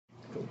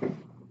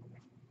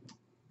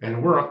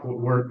And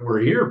we're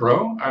here,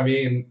 bro. I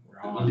mean,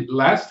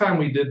 last time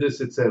we did this,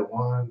 it said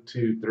 1,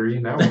 2, 3.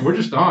 Now we're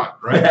just on,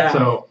 right?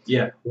 So,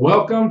 yeah.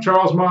 Welcome,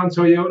 Charles Maund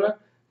Toyota.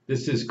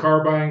 This is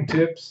Car Buying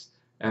Tips,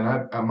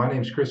 and my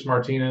name's Chris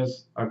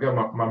Martinez. I've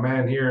got my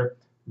man here,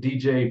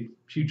 DJ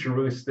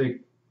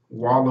Futuristic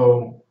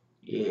Wallow,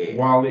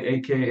 Wally,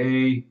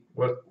 aka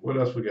what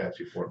else we got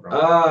you for,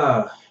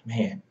 bro?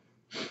 Man,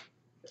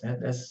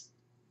 that's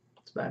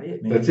about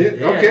it, man. That's it.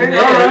 Yeah, okay, yeah,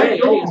 all right. Hey,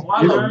 cool. it's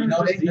Wallow. You know,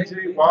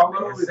 DJ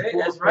Wallow.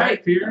 That's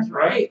right. Here, that's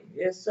right.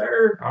 Yes,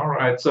 sir. All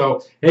right.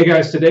 So, hey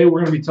guys, today we're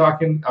going to be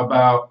talking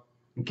about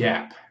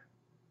Gap.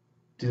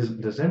 Do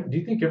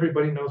you think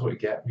everybody knows what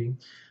Gap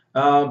means?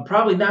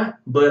 Probably not,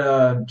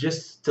 but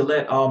just to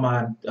let all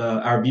my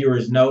our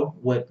viewers know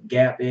what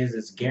GAP is,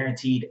 it's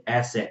Guaranteed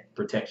Asset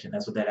Protection.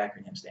 That's what that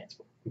acronym stands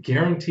for.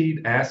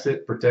 Guaranteed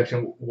Asset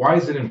Protection. Why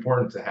is it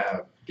important to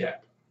have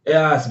GAP?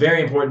 It's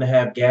very important to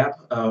have GAP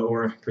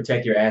or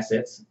protect your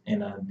assets,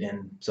 and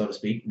so to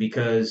speak,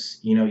 because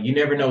you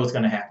never know what's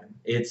going to happen.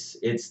 It's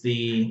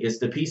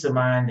the peace of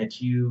mind that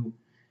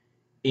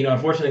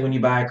unfortunately, when you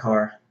buy a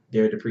car,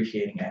 they're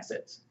depreciating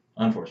assets.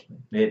 Unfortunately,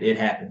 it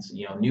happens.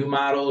 New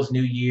models,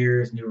 new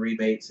years, new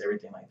rebates,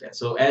 everything like that.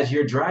 So as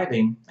you're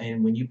driving,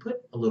 and when you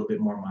put a little bit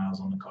more miles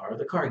on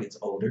the car gets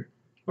older,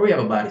 or you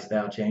have a body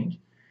style change.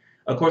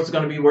 Of course, it's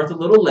going to be worth a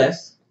little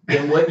less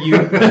than what you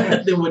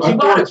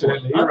bought it for.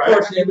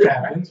 Unfortunately,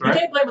 happens, right? You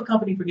can't blame a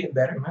company for getting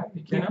better, right?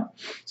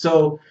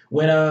 So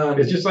when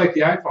it's just like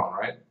the iPhone,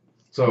 right?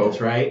 So that's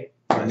right.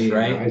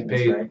 I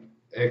paid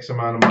X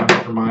amount of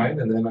money for mine,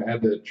 and then I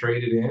had to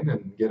trade it in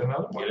and get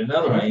another one.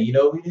 Right?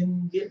 We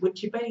didn't get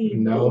what you paid.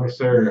 No,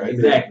 sir.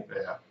 Exactly.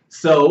 Yeah.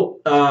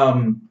 So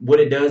what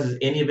it does is,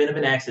 in the event of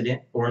an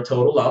accident or a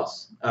total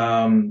loss,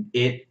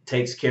 it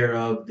takes care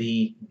of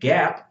the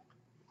gap.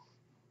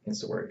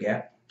 It's the word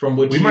gap. From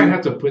which we might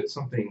have to put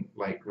something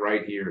like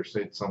right here,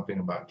 say something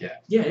about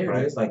gap. Yeah, there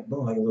it is. Like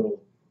boom, like a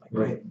little,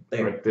 right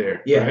there. Right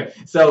there. Yeah. Right?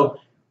 So,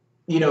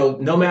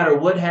 no matter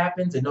what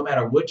happens and no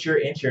matter what your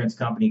insurance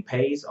company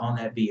pays on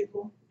that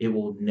vehicle, it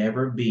will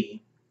never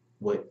be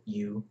what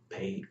you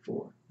paid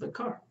for the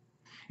car,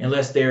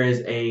 unless there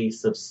is a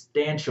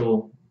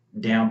substantial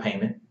down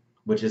payment,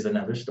 which is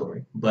another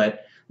story.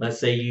 But let's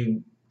say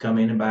you come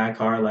in and buy a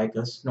car like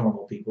us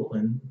normal people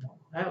and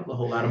I have a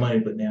whole lot of money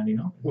to put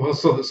down, Well,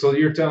 so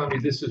you're telling me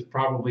this is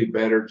probably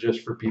better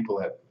just for people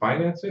that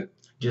finance it?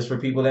 Just for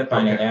people that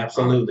finance it,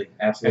 absolutely.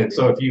 And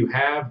so if you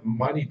have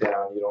money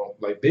down,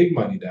 big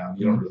money down,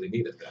 you don't really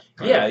need it then.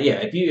 Right? Yeah.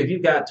 If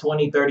you've got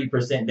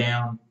 20-30%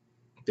 down,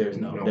 there's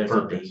no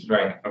purpose,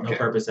 right? Okay. No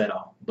purpose at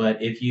all.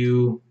 But if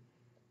you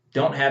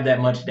don't have that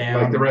much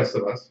down, like the rest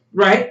of us,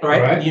 right,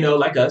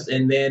 like us,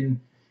 and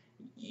then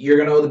you're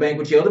gonna owe the bank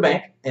what you owe the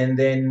bank, and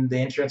then the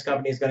insurance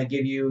company is gonna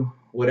give you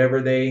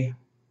whatever they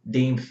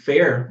deem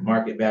fair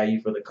market value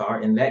for the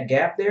car, and that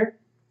gap there,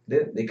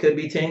 it could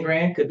be 10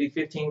 grand, could be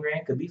 15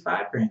 grand, could be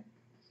 5 grand.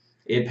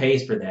 It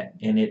pays for that,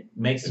 and it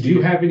makes. Do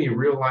you have any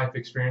real life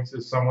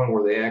experiences, someone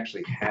where they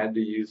actually had to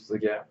use the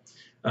gap?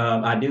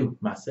 I do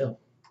myself.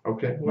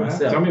 Okay,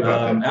 myself. Tell me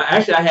about that.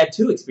 Actually, I had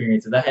 2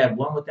 experiences. I had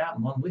one without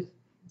and one with.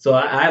 So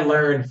I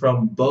learned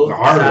from both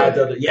sides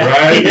of the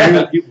right.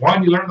 Yeah.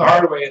 One, you learned the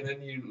hard way, and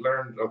then you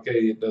learned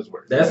it does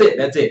work. That's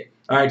it.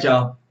 All right,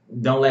 y'all.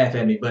 Don't laugh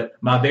at me, but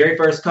my very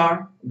first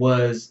car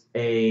was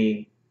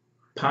a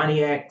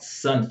Pontiac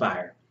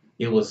Sunfire.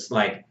 It was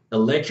like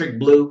electric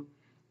blue,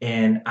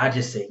 and I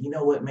just said, you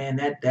know what, man,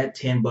 that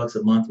 $10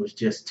 a month was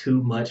just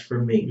too much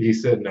for me. You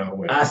said no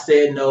way. I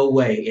said no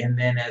way, and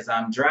then as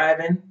I'm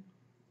driving,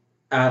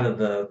 out of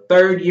the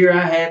 3rd year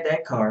I had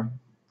that car,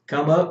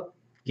 come up,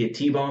 get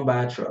T-boned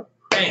by a truck,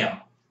 bam,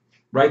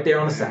 right there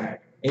on the side.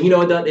 And it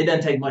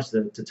doesn't take much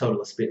to total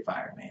a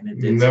Spitfire, man.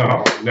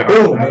 No.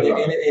 Boom,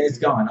 and it's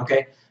gone.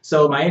 Okay.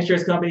 So my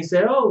insurance company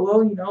said, "Oh,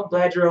 well,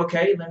 glad you're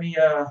okay. Let me.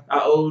 I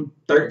owed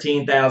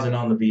 $13,000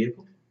 on the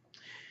vehicle.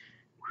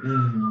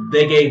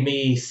 They gave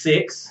me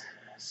 6,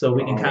 so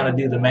we can kind of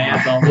do the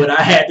math on what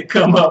I had to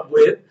come up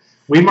with.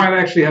 We might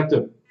actually have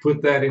to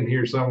put that in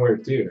here somewhere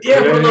too. Yeah,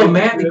 put a little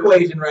math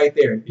equation right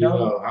there. You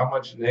know how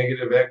much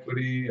negative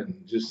equity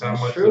and just how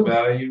much the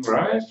value,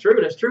 right? That's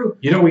true.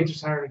 We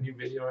just hired a new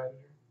video editor.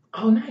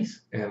 Oh,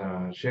 nice.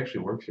 And she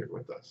actually works here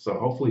with us, so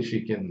hopefully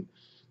she can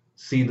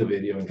see the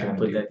video and kind of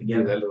put that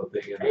together. Do that little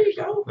thing in there you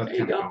go. That's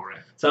there you go. Right.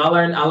 So I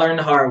learned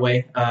the hard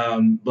way.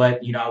 But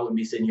I wouldn't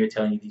be sitting here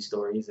telling you these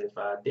stories if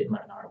I didn't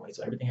learn the hard way.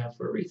 So everything happens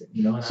for a reason.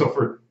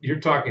 So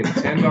you're talking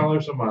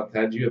 $10 a month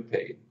had you have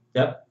paid.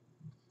 Yep.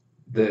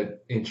 The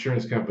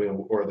insurance company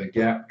or the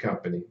gap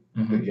company,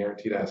 the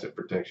Guaranteed Asset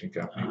Protection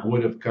Company,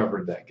 would have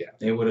covered that gap.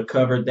 They would have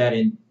covered that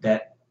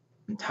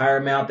entire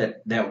amount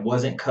that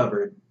wasn't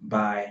covered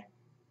by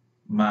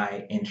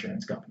my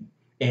insurance company.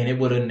 And it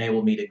would have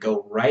enabled me to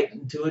go right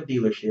into a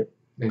dealership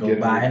and go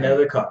buy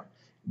another car.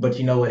 But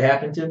you know what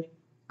happened to me?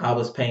 I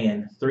was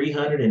paying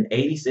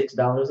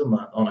 $386 a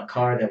month on a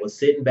car that was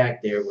sitting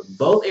back there with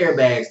both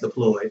airbags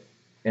deployed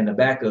in the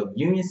back of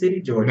Union City,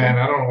 Georgia. Man,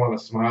 I don't want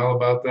to smile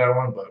about that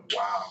one, but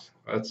wow.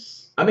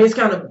 That's it's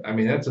kind of...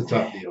 that's a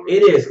tough deal. Right?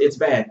 It is. It's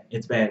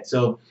bad.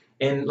 So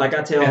And like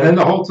I tell, And then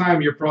the whole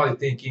time you're probably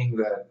thinking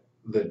that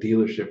the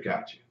dealership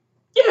got you.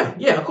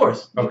 yeah, of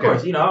course, of Okay.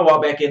 course. I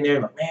walk back in there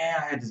like, man,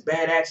 I had this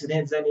bad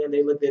accident, and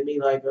they looked at me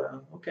like,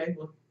 okay,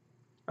 well,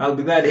 I'll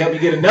be glad to help you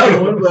get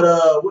another one,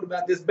 but what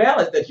about this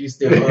balance that you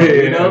still owe?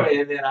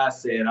 And then I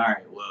said, all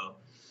right, well,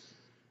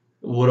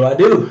 what do I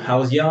do? I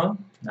was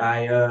young.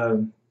 I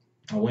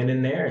went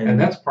in there, and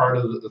that's part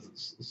of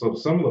so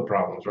some of the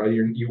problems, right?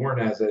 You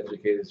weren't as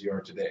educated as you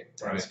are today,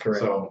 right? That's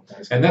correct. So,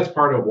 and that's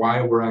part of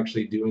why we're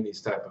actually doing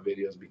these type of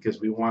videos, because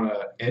we want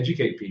to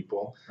educate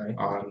people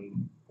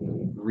on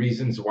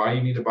reasons why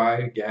you need to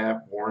buy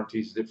gap,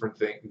 warranties, different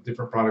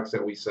products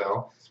that we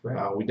sell.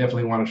 Right. We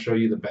definitely want to show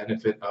you the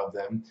benefit of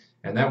them,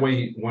 and that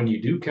way, when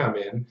you do come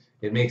in,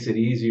 it makes it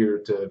easier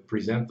to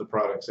present the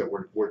products that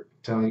we're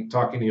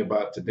talking to you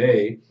about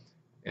today.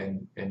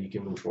 And you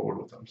can move forward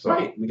with them. So,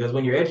 right, because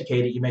when you're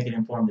educated, you make an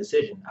informed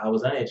decision. I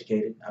was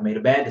uneducated. I made a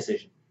bad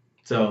decision.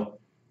 So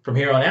from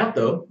here on out,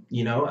 though,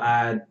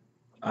 I've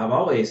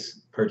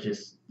always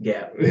purchased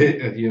Gap. I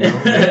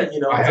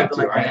had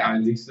to. I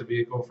leased a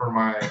vehicle for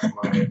my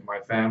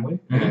family,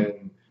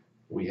 and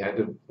we had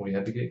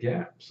to get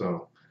Gap.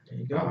 So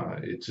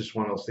it's just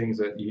one of those things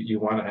that you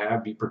want to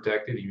have, be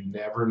protected. You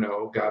never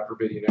know. God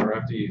forbid you never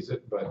have to use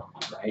it, but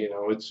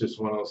it's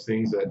just one of those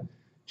things that,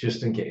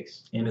 just in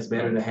case. And it's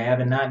better to have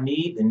and not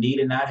need than need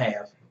and not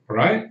have.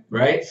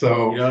 Right.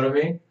 So, you know what I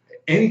mean?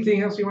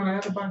 Anything else you want to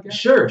add about that?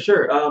 Sure.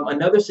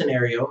 Another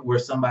scenario where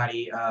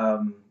somebody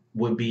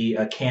would be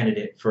a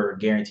candidate for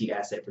guaranteed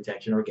asset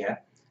protection or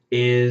GAP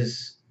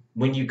is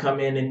when you come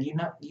in and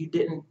you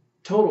didn't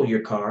total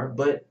your car,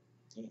 but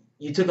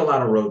you took a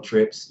lot of road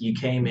trips. You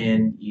came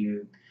in,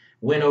 you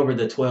went over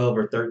the 12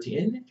 or 13,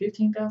 isn't it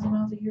 15,000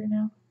 miles a year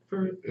now?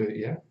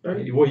 Yeah.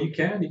 Right? Well, you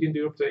can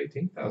do up to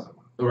 18,000 miles.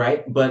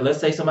 Right, but let's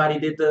say somebody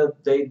did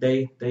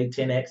they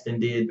 10x and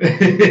did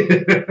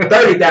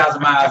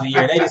 30,000 miles a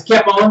year. They just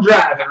kept on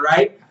driving,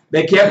 right?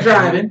 They kept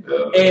driving,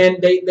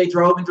 and they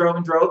drove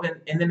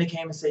and then they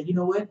came and said, you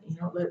know what,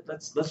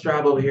 let's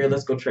drive over here.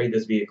 Let's go trade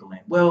this vehicle in.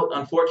 Well,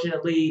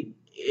 unfortunately,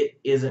 it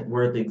isn't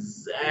worth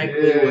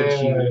exactly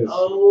what you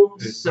owe.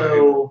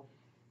 So,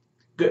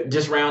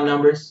 just round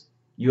numbers.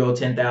 You owe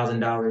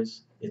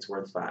 $10,000. It's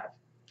worth $5,000.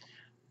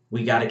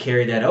 We got to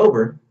carry that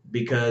over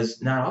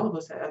because not all of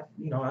us have,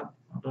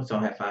 I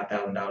don't have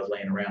 $5,000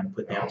 laying around to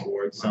put down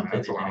towards something.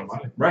 That's a lot of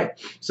money. Right.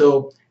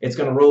 So it's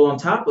going to roll on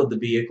top of the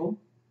vehicle,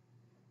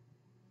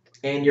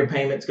 and your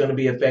payment's going to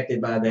be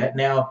affected by that.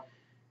 Now,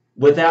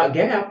 without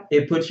GAP,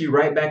 it puts you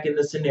right back in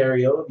the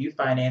scenario of you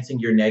financing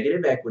your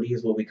negative equity,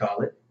 is what we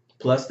call it,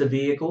 plus the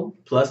vehicle,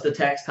 plus the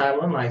tax,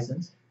 title, and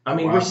license. I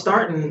mean, we're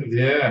starting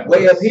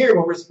way up here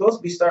when we're supposed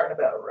to be starting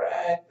about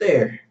right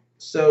there.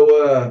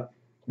 So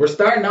we're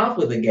starting off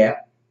with a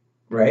GAP,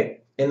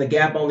 right? And the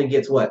GAP only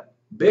gets what?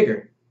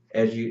 Bigger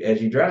as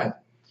you drive.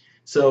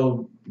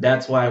 So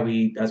that's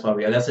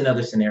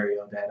another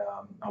scenario that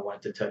I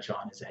wanted to touch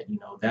on, is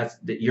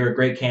that you're a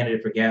great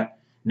candidate for GAP.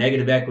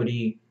 Negative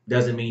equity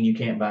doesn't mean you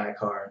can't buy a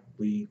car.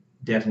 We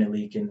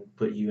definitely can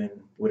put you in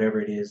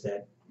whatever it is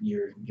that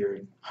your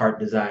heart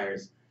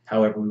desires.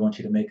 However, we want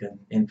you to make an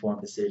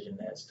informed decision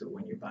as to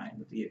when you're buying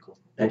the vehicle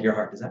that your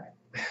heart desires.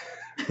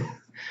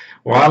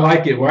 Well, I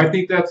like it. Well, I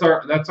think that's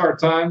our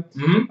time.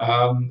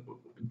 Mm-hmm.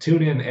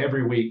 Tune in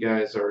every week,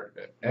 guys. Or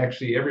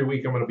actually, every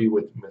week I'm going to be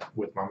with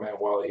my man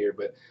Wally here.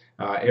 But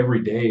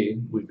every day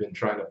we've been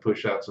trying to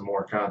push out some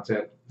more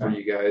content for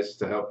you guys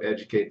to help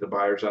educate the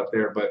buyers out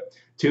there. But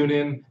tune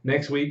in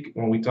next week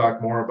when we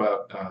talk more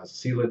about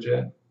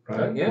Jet,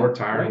 right? Or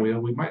Tire and Wheel.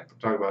 We might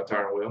talk about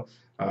Tire and Wheel,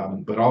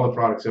 but all the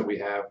products that we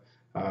have.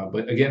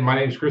 But again, my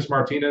name is Chris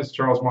Martinez,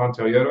 Charles Maund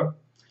Toyota.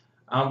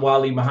 I'm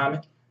Wally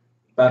Muhammad.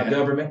 By the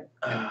government,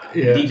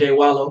 DJ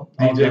Wallow,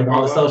 on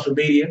the social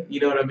media,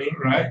 you know what I mean?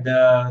 Right.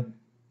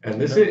 And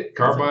this is it,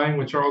 Car Buying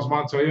with Charles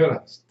Maund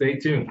Toyota. Stay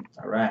tuned.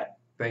 All right.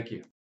 Thank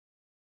you.